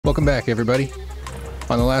Welcome back, everybody.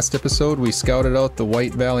 On the last episode, we scouted out the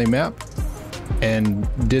White Valley map and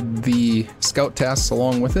did the scout tasks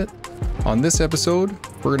along with it. On this episode,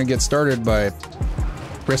 we're going to get started by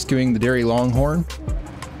rescuing the Derry Longhorn,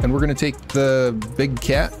 and we're going to take the big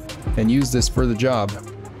cat and use this for the job.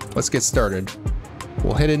 Let's get started.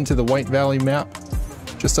 We'll head into the White Valley map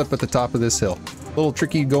just up at the top of this hill. A little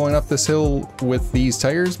tricky going up this hill with these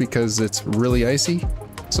tires because it's really icy.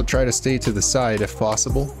 So try to stay to the side if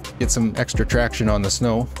possible. Get some extra traction on the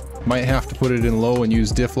snow. Might have to put it in low and use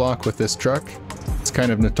diff lock with this truck. It's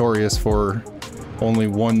kind of notorious for only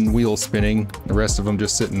one wheel spinning, the rest of them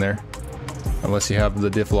just sitting there, unless you have the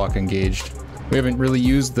diff lock engaged. We haven't really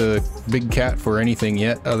used the big cat for anything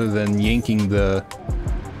yet other than yanking the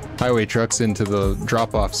highway trucks into the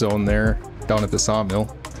drop-off zone there down at the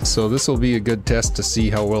sawmill. So this will be a good test to see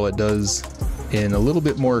how well it does in a little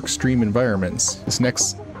bit more extreme environments. This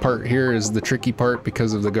next part here is the tricky part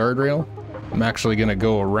because of the guardrail. I'm actually going to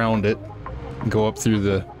go around it and go up through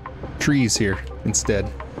the trees here instead.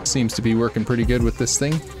 Seems to be working pretty good with this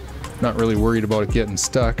thing. Not really worried about it getting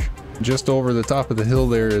stuck. Just over the top of the hill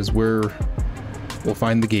there is where we'll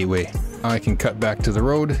find the gateway. I can cut back to the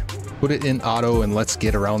road, put it in auto, and let's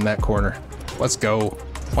get around that corner. Let's go.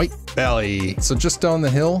 White Valley. So just down the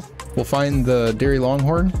hill, we'll find the Derry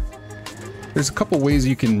Longhorn. There's a couple ways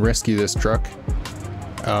you can rescue this truck.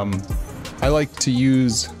 I like to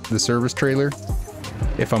use the service trailer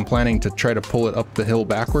if I'm planning to try to pull it up the hill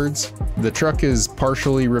backwards. The truck is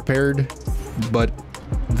partially repaired, but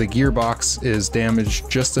the gearbox is damaged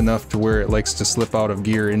just enough to where it likes to slip out of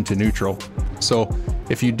gear into neutral. So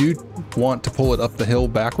if you do want to pull it up the hill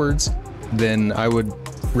backwards, then I would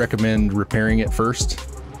recommend repairing it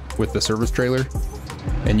first with the service trailer.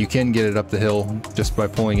 And you can get it up the hill just by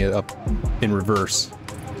pulling it up in reverse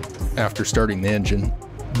after starting the engine.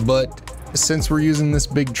 But since we're using this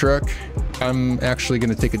big truck, I'm actually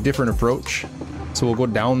going to take a different approach. So we'll go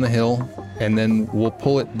down the hill and then we'll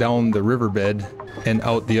pull it down the riverbed and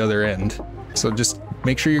out the other end. So just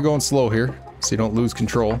make sure you're going slow here so you don't lose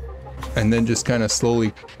control, and then just kind of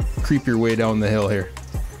slowly creep your way down the hill here.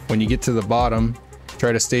 When you get to the bottom,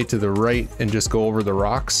 try to stay to the right and just go over the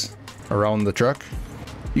rocks around the truck.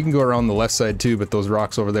 You can go around the left side too, but those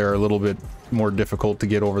rocks over there are a little bit more difficult to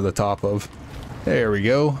get over the top of. There we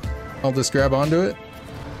go. I'll just grab onto it.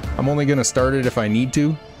 I'm only going to start it if I need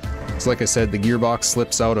to. It's like I said, the gearbox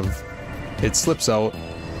slips out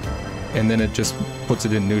and then it just puts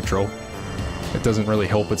it in neutral. It doesn't really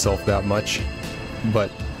help itself that much, but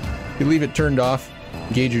if you leave it turned off,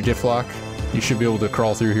 engage your diff lock, you should be able to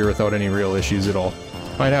crawl through here without any real issues at all.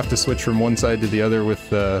 Might have to switch from one side to the other with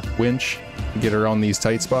the winch to get around these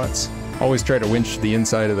tight spots. Always try to winch the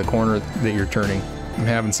inside of the corner that you're turning. I'm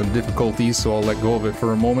having some difficulties, so I'll let go of it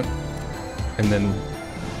for a moment and then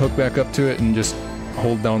hook back up to it and just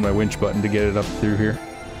hold down my winch button to get it up through here.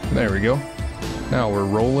 There we go. Now we're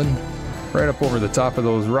rolling right up over the top of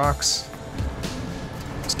those rocks.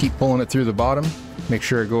 Just keep pulling it through the bottom. Make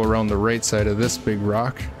sure I go around the right side of this big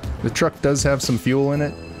rock. The truck does have some fuel in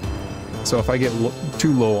it, so if I get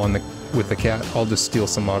too low on with the cat, I'll just steal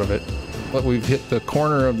some out of it. But we've hit the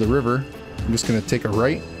corner of the river. I'm just going to take a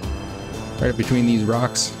right up between these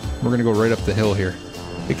rocks. We're going to go right up the hill here.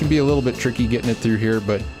 It can be a little bit tricky getting it through here,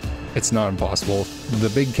 but it's not impossible. The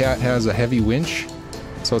big cat has a heavy winch,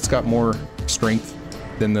 so it's got more strength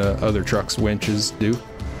than the other truck's winches do.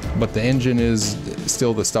 But the engine is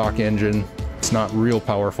still the stock engine. It's not real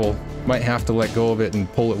powerful. Might have to let go of it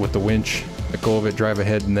and pull it with the winch. Let go of it, drive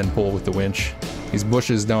ahead, and then pull with the winch. These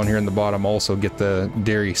bushes down here in the bottom also get the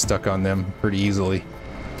Derry stuck on them pretty easily.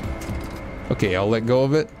 Okay, I'll let go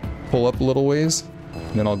of it, pull up a little ways,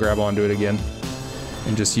 and then I'll grab onto it again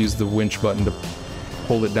and just use the winch button to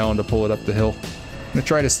hold it down to pull it up the hill. I'm going to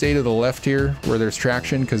try to stay to the left here where there's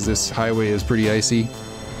traction because this highway is pretty icy.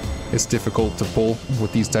 It's difficult to pull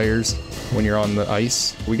with these tires when you're on the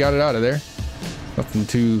ice. We got it out of there. Nothing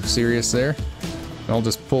too serious there. I'll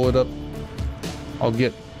just pull it up. I'll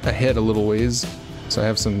get ahead a little ways so I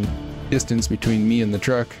have some distance between me and the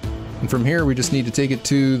truck. And from here we just need to take it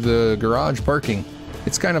to the garage parking.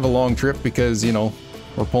 It's kind of a long trip because, you know,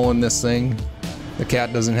 we're pulling this thing. The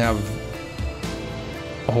cat doesn't have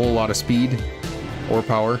a whole lot of speed or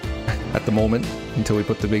power at the moment until we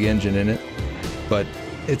put the big engine in it. But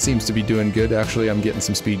it seems to be doing good. Actually, I'm getting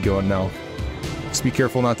some speed going now. Just be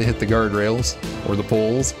careful not to hit the guardrails or the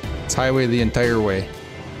poles. It's highway the entire way.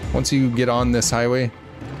 Once you get on this highway,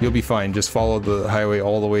 you'll be fine. Just follow the highway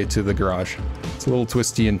all the way to the garage. It's a little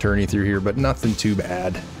twisty and turny through here, but nothing too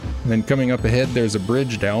bad. And then coming up ahead, there's a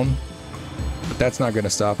bridge down, but that's not going to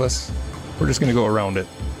stop us. We're just going to go around it.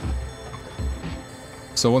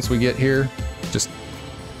 So once we get here, just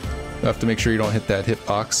have to make sure you don't hit that hit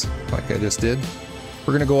box like I just did.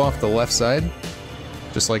 We're gonna go off the left side,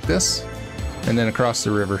 just like this, and then across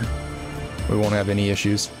the river. We won't have any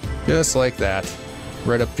issues. Just like that,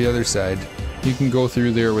 right up the other side. You can go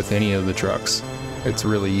through there with any of the trucks. It's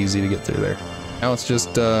really easy to get through there. Now it's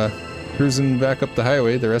just cruising back up the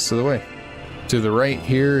highway the rest of the way. To the right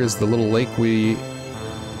here is the little lake we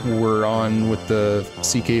were on with the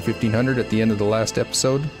CK 1500 at the end of the last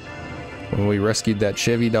episode, when we rescued that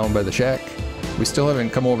Chevy down by the shack. We still haven't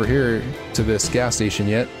come over here to this gas station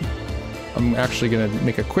yet. I'm actually gonna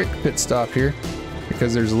make a quick pit stop here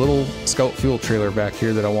because there's a little Scout fuel trailer back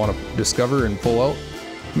here that I want to discover and pull out.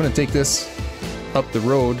 I'm gonna take this up the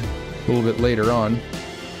road a little bit later on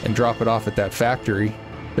and drop it off at that factory.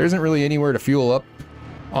 There isn't really anywhere to fuel up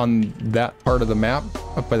on that part of the map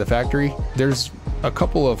up by the factory. There's a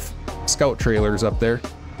couple of Scout trailers up there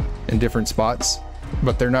in different spots,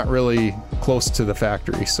 but they're not really close to the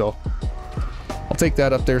factory, so I'll take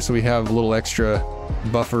that up there so we have a little extra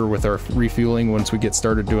buffer with our refueling once we get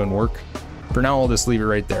started doing work. For now, I'll just leave it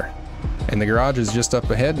right there. And the garage is just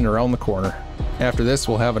up ahead and around the corner. After this,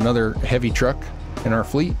 we'll have another heavy truck in our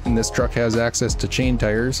fleet, and this truck has access to chain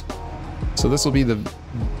tires. So this will be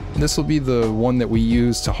the one that we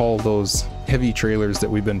use to haul those heavy trailers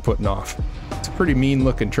that we've been putting off. It's a pretty mean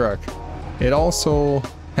looking truck. It also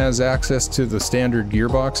has access to the standard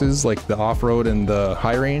gearboxes like the off-road and the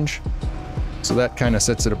high range. So that kind of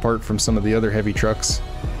sets it apart from some of the other heavy trucks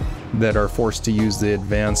that are forced to use the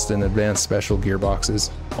advanced and advanced special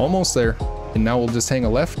gearboxes. Almost there. And now we'll just hang a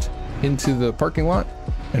left into the parking lot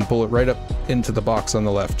and pull it right up into the box on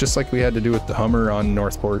the left, just like we had to do with the Hummer on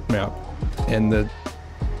Northport map. And the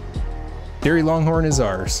Derry Longhorn is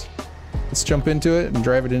ours. Let's jump into it and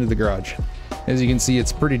drive it into the garage. As you can see,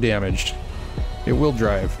 it's pretty damaged. It will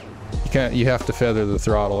drive. You have to feather the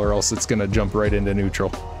throttle or else it's gonna jump right into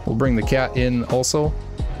neutral. We'll bring the Cat in also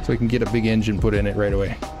so we can get a big engine put in it right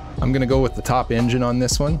away. I'm gonna go with the top engine on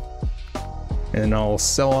this one, and I'll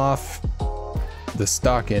sell off the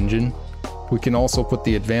stock engine. We can also put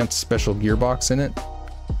the advanced special gearbox in it.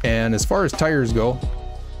 And as far as tires go,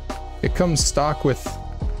 it comes stock with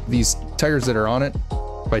these tires that are on it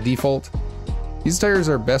by default. These tires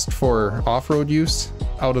are best for off-road use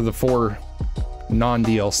out of the 4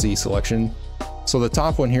 non-DLC selection. So the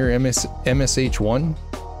top one here, MSH1,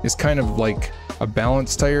 is kind of like a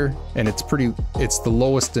balanced tire, and it's the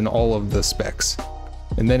lowest in all of the specs.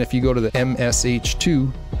 And then if you go to the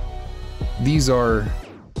MSH2, these are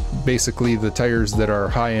basically the tires that are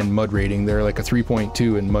high in mud rating. They're like a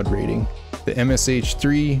 3.2 in mud rating. The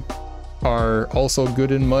MSH3 are also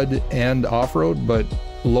good in mud and off-road, but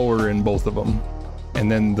lower in both of them.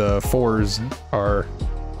 And then the 4s are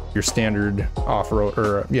your standard off-road,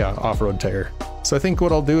 or yeah, off-road tire. So I think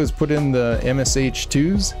what I'll do is put in the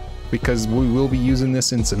MSH2s because we will be using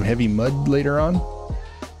this in some heavy mud later on.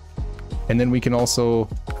 And then we can also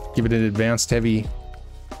give it an advanced heavy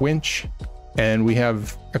winch. And we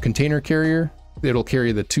have a container carrier. It'll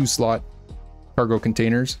carry the 2-slot cargo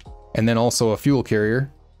containers. And then also a fuel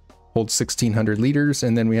carrier, holds 1,600 liters.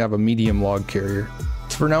 And then we have a medium log carrier.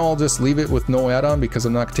 So for now, I'll just leave it with no add-on because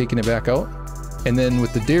I'm not taking it back out. And then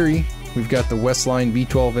with the Derry, we've got the Westline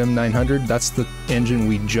V12 M900. That's the engine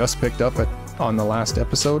we just picked up on the last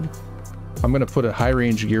episode. I'm gonna put a high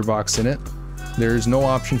range gearbox in it. There's no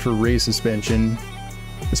option for raised suspension.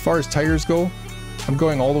 As far as tires go, I'm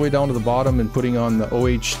going all the way down to the bottom and putting on the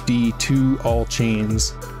OHD2 all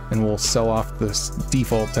chains, and we'll sell off the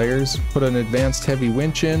default tires. Put an advanced heavy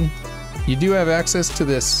winch in. You do have access to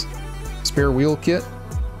this spare wheel kit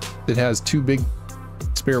that has 2 big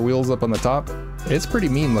spare wheels up on the top. It's pretty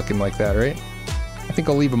mean looking like that, right? I think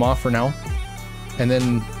I'll leave them off for now. And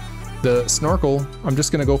then the snorkel, I'm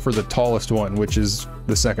just gonna go for the tallest one, which is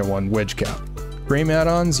the second one, wedge cap. Frame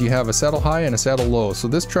add-ons, you have a saddle high and a saddle low. So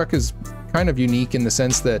this truck is kind of unique in the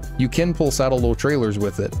sense that you can pull saddle low trailers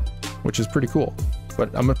with it, which is pretty cool. But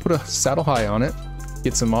I'm gonna put a saddle high on it,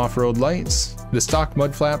 get some off-road lights. The stock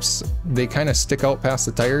mud flaps, they kind of stick out past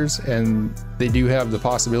the tires, and they do have the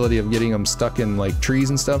possibility of getting them stuck in like trees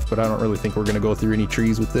and stuff, but I don't really think we're gonna go through any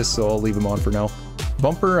trees with this, so I'll leave them on for now.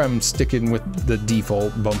 Bumper, I'm sticking with the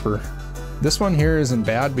default bumper. This one here isn't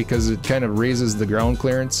bad because it kind of raises the ground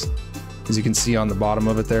clearance, as you can see on the bottom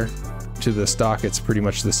of it there. To the stock, it's pretty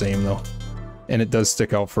much the same though. And it does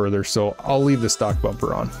stick out further, so I'll leave the stock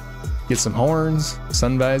bumper on. Get some horns,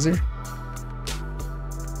 sun visor,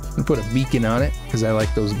 and put a beacon on it because I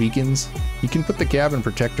like those beacons. You can put the cabin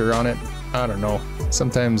protector on it. I don't know.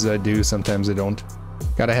 Sometimes I do, sometimes I don't.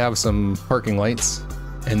 Gotta have some parking lights.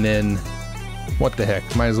 And then what the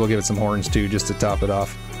heck, might as well give it some horns too, just to top it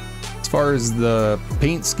off. As far as the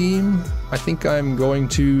paint scheme, I think I'm going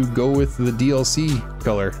to go with the DLC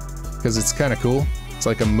color, because it's kind of cool. It's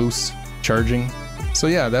like a moose charging. So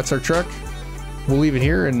yeah, that's our truck. We'll leave it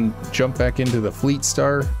here and jump back into the Fleet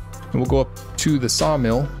Star, and we'll go up to the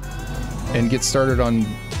sawmill and get started on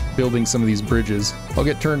building some of these bridges. I'll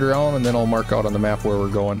get turned around and then I'll mark out on the map where we're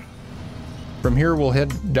going. From here we'll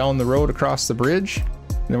head down the road across the bridge,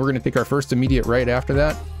 and then we're going to take our first immediate right after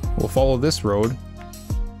that. We'll follow this road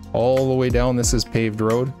all the way down. This is paved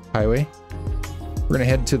road, highway. We're going to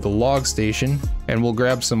head to the log station and we'll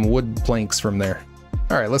grab some wood planks from there.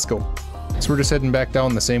 Alright, let's go. So we're just heading back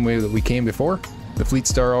down the same way that we came before. The Fleet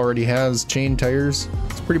Star already has chain tires.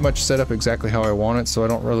 It's pretty much set up exactly how I want it, so I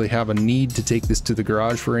don't really have a need to take this to the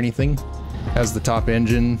garage for anything. Has the top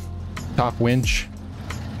engine, top winch,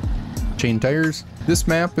 chain tires. This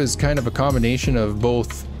map is kind of a combination of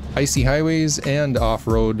both icy highways and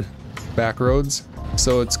off-road back roads.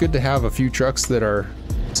 So it's good to have a few trucks that are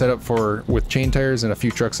set up with chain tires and a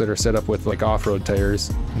few trucks that are set up with like off-road tires,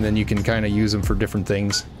 and then you can kind of use them for different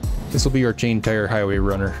things. This will be our chain tire highway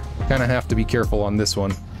runner. Kind of have to be careful on this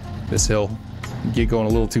one, this hill. You get going a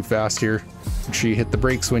little too fast here. Make sure you hit the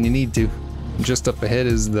brakes when you need to. Just up ahead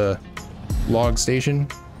is the log station.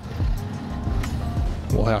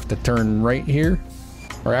 We'll have to turn right here,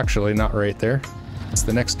 or actually not right there. It's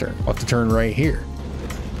the next turn. We'll have to turn right here.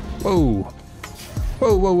 Whoa!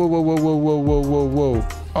 Whoa, whoa, whoa, whoa, whoa, whoa, whoa, whoa, whoa, whoa.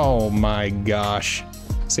 Oh my gosh.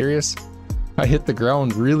 Serious? I hit the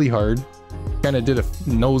ground really hard. Kind of did a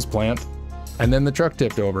nose plant, and then the truck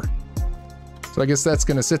tipped over. So I guess that's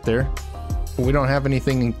gonna sit there. We don't have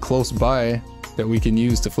anything close by that we can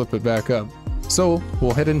use to flip it back up. So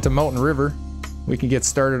we'll head into Mountain River. We can get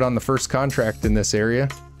started on the first contract in this area,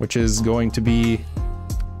 which is going to be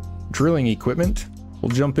drilling equipment. We'll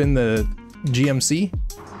jump in the GMC,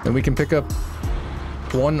 and we can pick up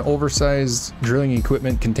one oversized drilling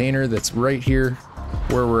equipment container that's right here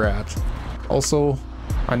where we're at. Also,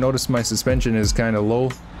 I noticed my suspension is kind of low,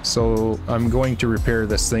 so I'm going to repair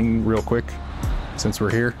this thing real quick since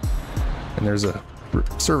we're here. And there's a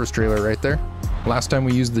service trailer right there. Last time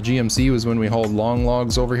we used the GMC was when we hauled long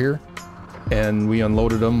logs over here, and we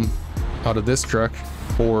unloaded them out of this truck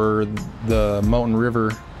for the Mountain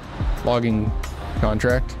River logging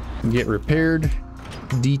contract. Get repaired,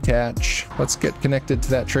 detach. Let's get connected to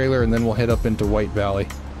that trailer, and then we'll head up into White Valley.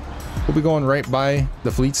 We'll be going right by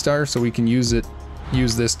the Fleet Star, so we can use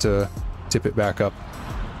this to tip it back up.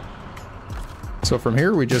 So from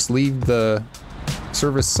here we just leave the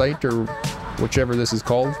service site, or whichever this is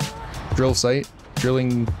called, drill site,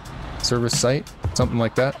 drilling service site, something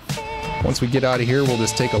like that. Once we get out of here, we'll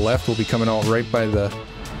just take a left. We'll be coming out right by the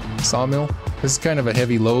sawmill. This is kind of a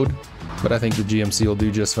heavy load, but I think the GMC will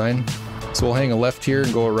do just fine. So we'll hang a left here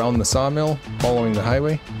and go around the sawmill, following the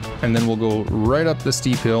highway, and then we'll go right up the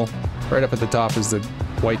steep hill. Right up at the top is the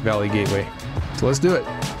White Valley Gateway. So let's do it.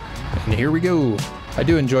 And here we go. I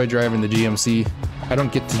do enjoy driving the GMC. I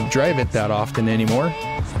don't get to drive it that often anymore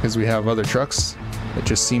because we have other trucks that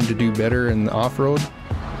just seem to do better in the off-road.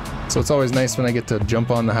 So it's always nice when I get to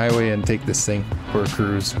jump on the highway and take this thing for a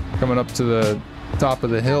cruise. Coming up to the top of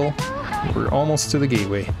the hill, we're almost to the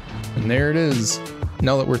gateway. And there it is.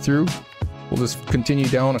 Now that we're through, we'll just continue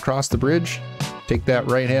down across the bridge, take that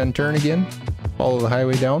right-hand turn again, follow the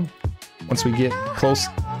highway down. Once we get close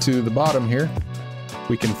to the bottom here,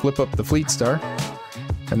 we can flip up the Fleet Star,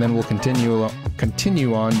 and then we'll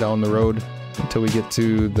continue on down the road until we get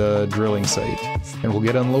to the drilling site, and we'll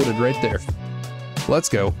get unloaded right there. Let's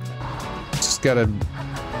go. Just gotta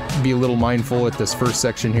be a little mindful at this first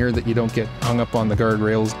section here that you don't get hung up on the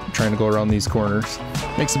guardrails trying to go around these corners.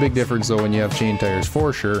 Makes a big difference though when you have chain tires,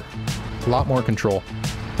 for sure. A lot more control.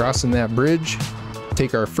 Crossing that bridge,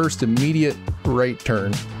 take our first immediate right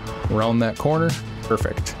turn around that corner.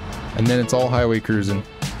 Perfect. And then it's all highway cruising.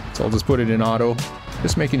 So I'll just put it in auto,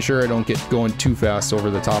 just making sure I don't get going too fast over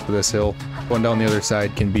the top of this hill. Going down the other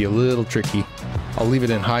side can be a little tricky. I'll leave it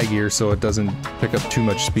in high gear so it doesn't pick up too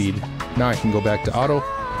much speed. Now I can go back to auto.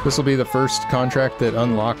 This will be the first contract that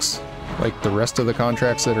unlocks like the rest of the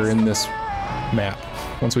contracts that are in this map.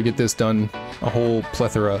 Once we get this done, a whole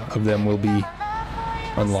plethora of them will be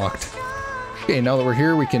unlocked. Okay, now that we're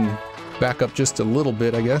here, we can back up just a little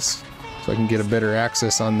bit, I guess, so I can get a better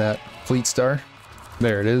access on that Fleet Star.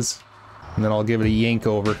 There it is. And then I'll give it a yank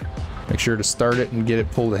over. Make sure to start it and get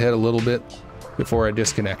it pulled ahead a little bit before I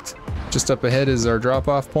disconnect. Just up ahead is our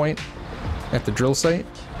drop-off point at the drill site,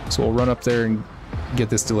 so we'll run up there and get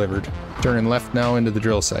this delivered. Turning left now into the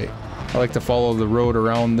drill site. I like to follow the road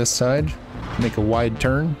around this side, make a wide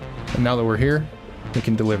turn, and now that we're here, we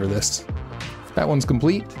can deliver this. That one's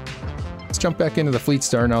complete. Let's jump back into the Fleet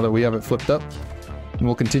Star now that we have it flipped up. And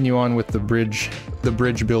we'll continue on with the bridge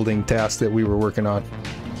building task that we were working on.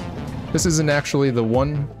 This isn't actually the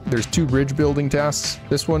one. There's 2 bridge building tasks.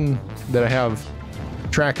 This one that I have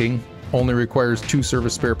tracking only requires 2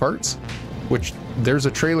 service spare parts, which there's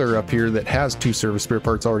a trailer up here that has 2 service spare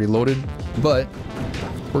parts already loaded, but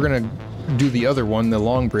we're gonna do the other one, the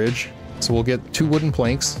long bridge. So we'll get 2 wooden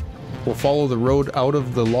planks. We'll follow the road out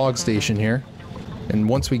of the log station here. And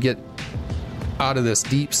once we get out of this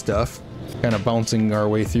deep stuff, kind of bouncing our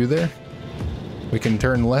way through there, we can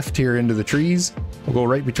turn left here into the trees. We'll go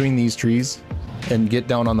right between these trees and get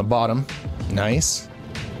down on the bottom. Nice.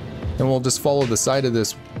 And we'll just follow the side of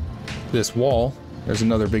this wall. There's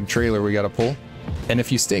another big trailer we gotta pull. And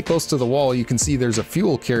if you stay close to the wall, you can see there's a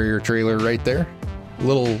fuel carrier trailer right there. A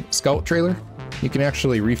little scout trailer. You can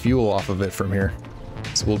actually refuel off of it from here.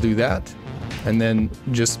 So we'll do that. And then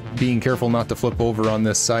just being careful not to flip over on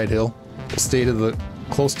this side hill. We'll stay to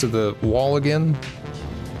close to the wall again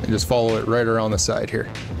and just follow it right around the side here.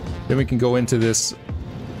 Then we can go into this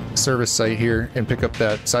service site here and pick up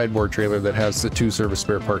that sideboard trailer that has the 2 service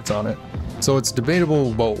spare parts on it. So it's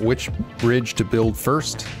debatable about which bridge to build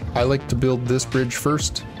first. I like to build this bridge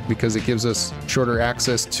first because it gives us shorter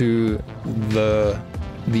access to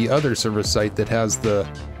the other service site that has the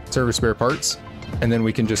service spare parts, and then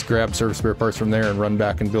we can just grab service spare parts from there and run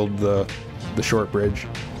back and build the short bridge.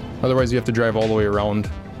 Otherwise you have to drive all the way around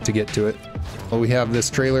to get to it. Well, we have this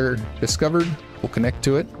trailer discovered. We'll connect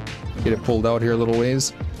to it, get it pulled out here a little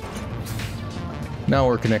ways. Now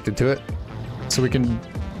we're connected to it, so we can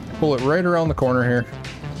pull it right around the corner here,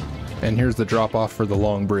 and here's the drop off for the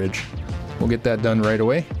long bridge. We'll get that done right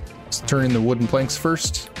away. Let's turn in the wooden planks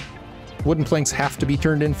first. Wooden planks have to be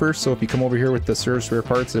turned in first, so if you come over here with the service spare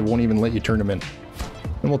parts, it won't even let you turn them in.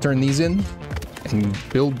 Then we'll turn these in and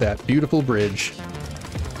build that beautiful bridge.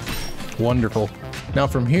 Wonderful. Now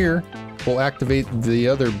from here, we'll activate the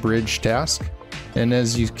other bridge task, and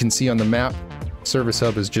as you can see on the map, service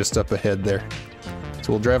hub is just up ahead there.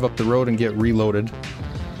 So we'll drive up the road and get reloaded.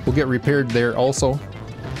 We'll get repaired there also,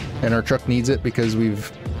 and our truck needs it because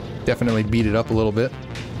we've definitely beat it up a little bit.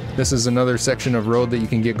 This is another section of road that you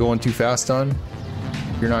can get going too fast on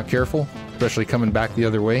if you're not careful, especially coming back the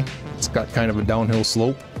other way. It's got kind of a downhill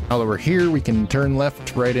slope. Now that we're here, we can turn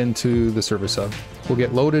left right into the service hub. We'll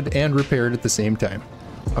get loaded and repaired at the same time.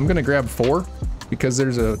 I'm gonna grab 4 because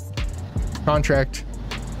there's a contract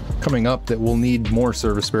coming up that we'll need more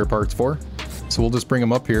service spare parts for. So we'll just bring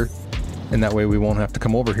them up here, and that way we won't have to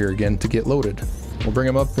come over here again to get loaded. We'll bring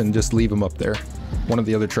them up and just leave them up there. One of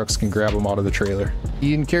the other trucks can grab them out of the trailer.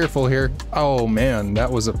 Being careful here. Oh man, that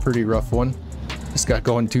was a pretty rough one. Just got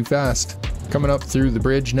going too fast. Coming up through the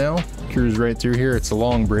bridge now. Cruise right through here. It's a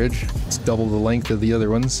long bridge. It's double the length of the other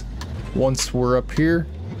ones. Once we're up here,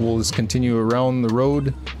 we'll just continue around the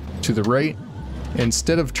road to the right.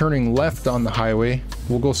 Instead of turning left on the highway,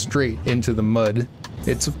 we'll go straight into the mud.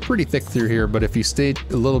 It's pretty thick through here, but if you stay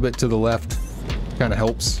a little bit to the left, kind of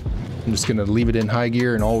helps. I'm just gonna leave it in high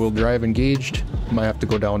gear and all-wheel drive engaged. Might have to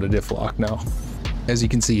go down to diff lock now. As you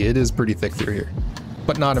can see, it is pretty thick through here,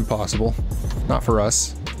 but not impossible. Not for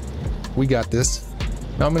us. We got this.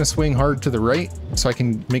 Now I'm gonna swing hard to the right so I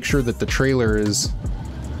can make sure that the trailer is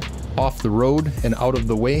off the road and out of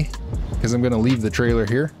the way, because I'm gonna leave the trailer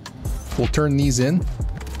here. We'll turn these in,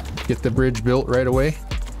 get the bridge built right away.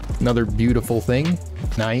 Another beautiful thing.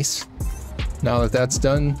 Nice. Now that that's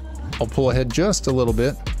done, I'll pull ahead just a little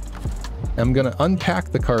bit. I'm gonna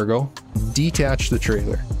unpack the cargo, detach the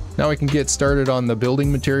trailer. Now we can get started on the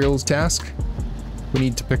building materials task. We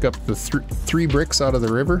need to pick up the 3 bricks out of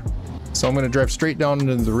the river. So I'm gonna drive straight down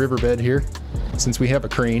into the riverbed here. Since we have a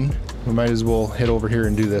crane, we might as well head over here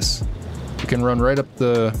and do this. We can run right up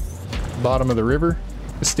the bottom of the river.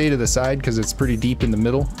 Stay to the side because it's pretty deep in the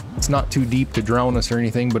middle. It's not too deep to drown us or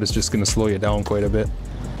anything, but it's just gonna slow you down quite a bit.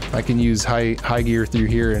 I can use high gear through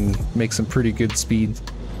here and make some pretty good speed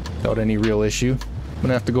without any real issue. I'm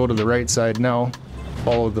gonna have to go to the right side now,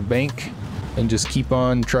 follow the bank, and just keep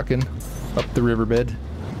on trucking up the riverbed.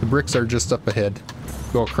 The bricks are just up ahead.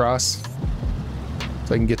 Go across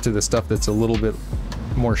so I can get to the stuff that's a little bit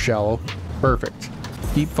more shallow. Perfect.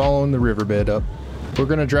 Keep following the riverbed up. We're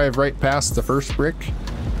gonna drive right past the first brick.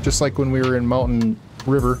 Just like when we were in Mountain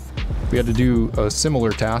River, we had to do a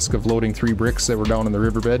similar task of loading 3 bricks that were down in the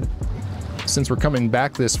riverbed. Since we're coming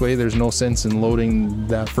back this way, there's no sense in loading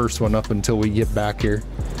that first one up until we get back here,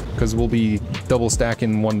 because we'll be double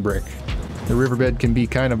stacking 1 brick. The riverbed can be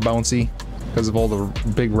kind of bouncy because of all the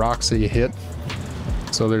big rocks that you hit,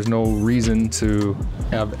 so there's no reason to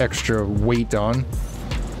have extra weight on.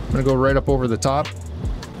 I'm gonna go right up over the top,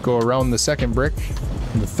 go around the second brick.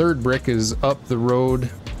 And the third brick is up the road.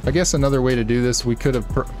 I guess another way to do this, we could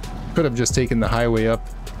have just taken the highway up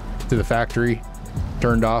to the factory,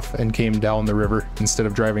 turned off, and came down the river instead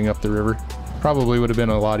of driving up the river. Probably would have been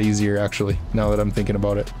a lot easier, actually, now that I'm thinking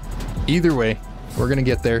about it. Either way, we're gonna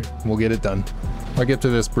get there. We'll get it done. I'll get to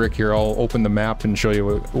this brick here. I'll open the map and show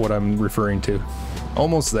you what I'm referring to.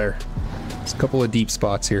 Almost there. There's a couple of deep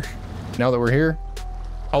spots here. Now that we're here,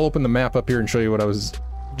 I'll open the map up here and show you what I was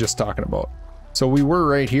just talking about. So we were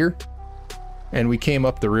right here, and we came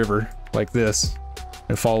up the river like this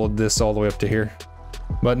and followed this all the way up to here.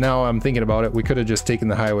 But now I'm thinking about it, we could have just taken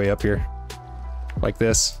the highway up here like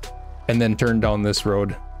this and then turned down this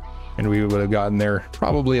road, and we would have gotten there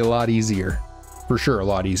probably a lot easier. For sure, a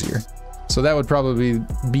lot easier. So that would probably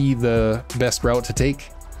be the best route to take.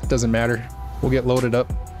 Doesn't matter. We'll get loaded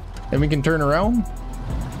up and we can turn around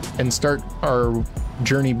and start our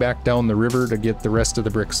journey back down the river to get the rest of the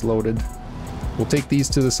bricks loaded. We'll take these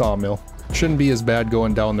to the sawmill. Shouldn't be as bad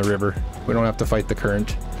going down the river. We don't have to fight the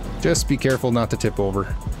current. Just be careful not to tip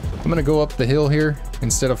over. I'm gonna go up the hill here.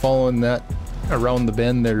 Instead of following that around the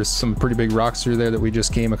bend, there's some pretty big rocks through there that we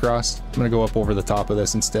just came across. I'm gonna go up over the top of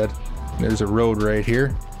this instead. There's a road right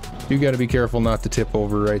here. You gotta be careful not to tip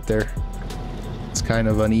over right there. It's kind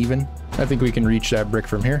of uneven. I think we can reach that brick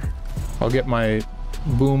from here. I'll get my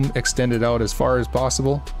boom extended out as far as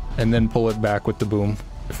possible and then pull it back with the boom.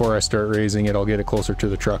 Before I start raising it, I'll get it closer to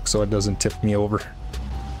the truck so it doesn't tip me over.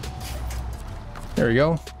 There we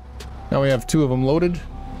go. Now we have 2 of them loaded.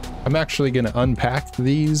 I'm actually going to unpack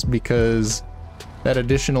these because that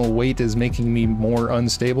additional weight is making me more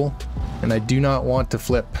unstable and I do not want to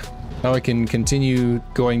flip. Now I can continue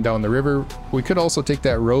going down the river. We could also take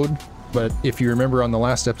that road, but if you remember on the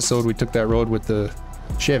last episode, we took that road with the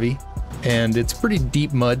Chevy and it's pretty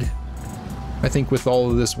deep mud. I think with all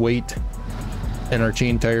of this weight and our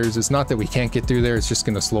chain tires, it's not that we can't get through there, it's just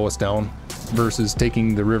going to slow us down versus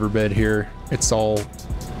taking the riverbed here. It's all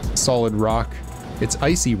solid rock. It's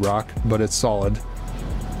icy rock, but it's solid.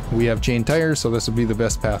 We have chain tires, so this will be the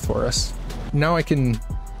best path for us. Now I can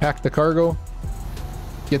pack the cargo,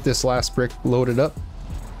 get this last brick loaded up.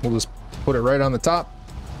 We'll just put it right on the top,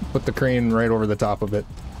 put the crane right over the top of it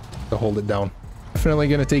to hold it down. Definitely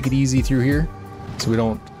going to take it easy through here so we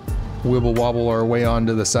don't wibble wobble our way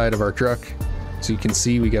onto the side of our truck. So you can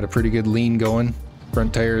see we got a pretty good lean going.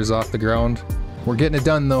 Front tire is off the ground. We're getting it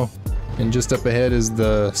done though. And just up ahead is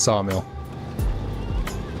the sawmill.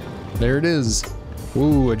 There it is.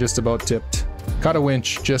 Ooh, I just about tipped. Caught a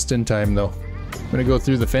winch just in time though. I'm gonna go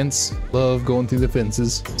through the fence. Love going through the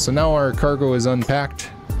fences. So now our cargo is unpacked.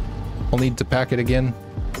 I'll need to pack it again.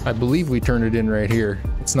 I believe we turned it in right here.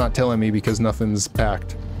 It's not telling me because nothing's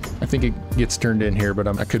packed. I think it gets turned in here, but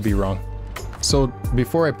I could be wrong. So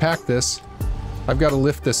before I pack this, I've got to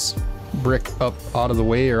lift this brick up out of the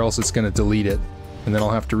way or else it's going to delete it. And then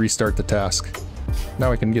I'll have to restart the task.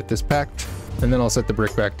 Now I can get this packed and then I'll set the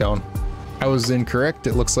brick back down. I was incorrect.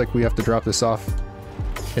 It looks like we have to drop this off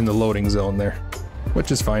in the loading zone there,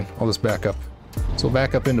 which is fine. I'll just back up. So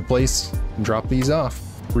back up into place and drop these off.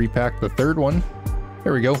 Repack the third one.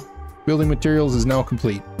 There we go. Building materials is now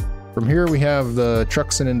complete. From here we have the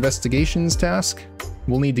trucks and investigations task.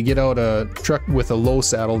 We'll need to get out a truck with a low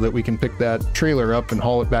saddle that we can pick that trailer up and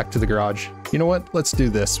haul it back to the garage. You know what? Let's do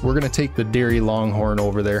this. We're gonna take the Derry Longhorn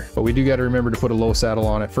over there, but we do gotta remember to put a low saddle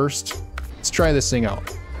on it first. Let's try this thing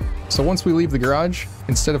out. So once we leave the garage,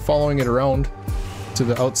 instead of following it around to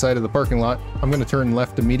the outside of the parking lot, I'm gonna turn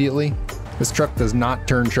left immediately. This truck does not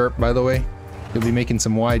turn sharp, by the way. You'll be making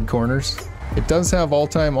some wide corners. It does have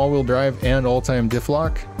all-time all-wheel drive and all-time diff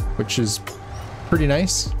lock, which is pretty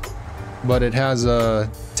nice. But it has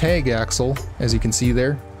a tag axle, as you can see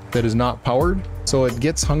there, that is not powered, so it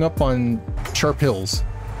gets hung up on sharp hills.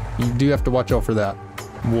 You do have to watch out for that.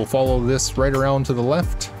 We'll follow this right around to the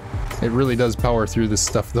left. It really does power through this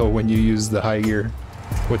stuff though when you use the high gear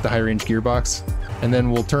with the high range gearbox. And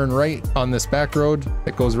then we'll turn right on this back road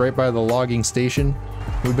that goes right by the logging station.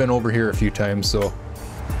 We've been over here a few times, so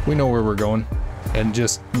we know where we're going. And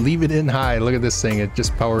just leave it in high. Look at this thing, it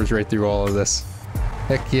just powers right through all of this.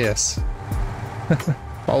 Heck yes.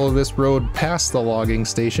 Follow this road past the logging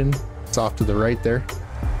station. It's off to the right there.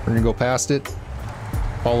 We're gonna go past it,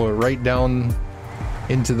 follow it right down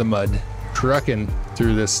into the mud, trucking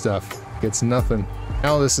through this stuff. It's nothing.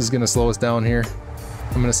 Now this is gonna slow us down here.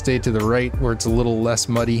 I'm gonna stay to the right where it's a little less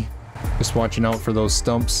muddy, just watching out for those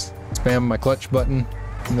stumps. Spam my clutch button,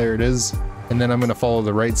 and there it is. And then I'm gonna follow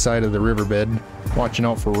the right side of the riverbed, watching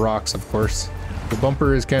out for rocks, of course. The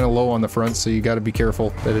bumper is kind of low on the front, so you got to be careful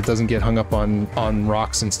that it doesn't get hung up on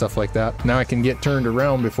rocks and stuff like that. Now I can get turned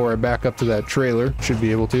around before I back up to that trailer. Should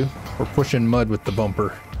be able to. We're pushing mud with the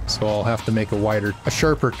bumper, so I'll have to make a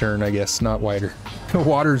sharper turn, I guess, not wider. The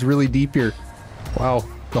water's really deep here. Wow,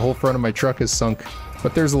 the whole front of my truck is sunk.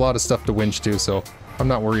 But there's a lot of stuff to winch to, so I'm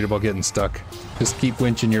not worried about getting stuck. Just keep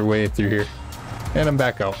winching your way through here. And I'm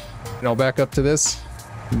back out. And I'll back up to this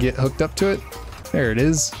and get hooked up to it. There it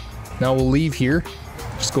is. Now we'll leave here.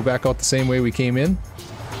 Just go back out the same way we came in.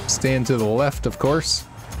 Stand to the left, of course,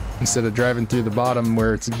 instead of driving through the bottom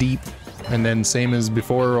where it's deep. And then same as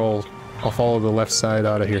before, I'll follow the left side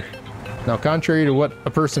out of here. Now, contrary to what a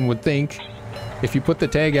person would think, if you put the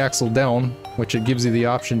tag axle down, which it gives you the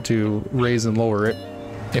option to raise and lower it,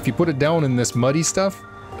 if you put it down in this muddy stuff,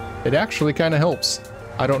 it actually kind of helps.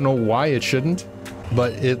 I don't know why it shouldn't,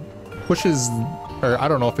 but it pushes, or I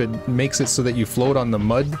don't know if it makes it so that you float on the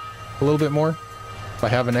mud a little bit more by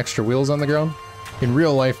having extra wheels on the ground. In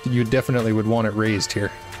real life, you definitely would want it raised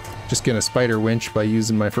here. Just gonna spider winch by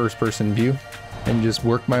using my first person view and just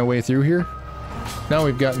work my way through here. Now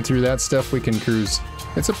we've gotten through that stuff, we can cruise.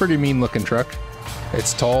 It's a pretty mean looking truck.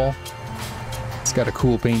 It's tall. It's got a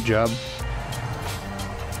cool paint job.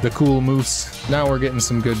 The cool moose. Now we're getting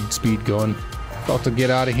some good speed going. About to get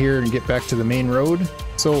out of here and get back to the main road.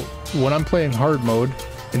 So when I'm playing hard mode,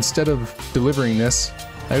 instead of delivering this,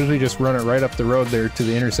 I usually just run it right up the road there to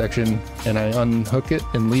the intersection and I unhook it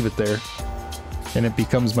and leave it there. And it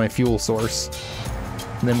becomes my fuel source.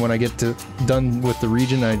 And then when I get done with the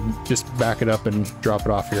region, I just back it up and drop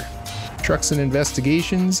it off here. Trucks and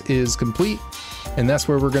Investigations is complete, and that's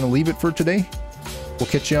where we're going to leave it for today. We'll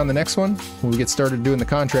catch you on the next one when we get started doing the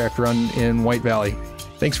contract run in White Valley.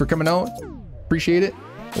 Thanks for coming out. Appreciate it.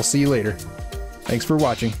 We'll see you later. Thanks for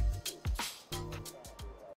watching.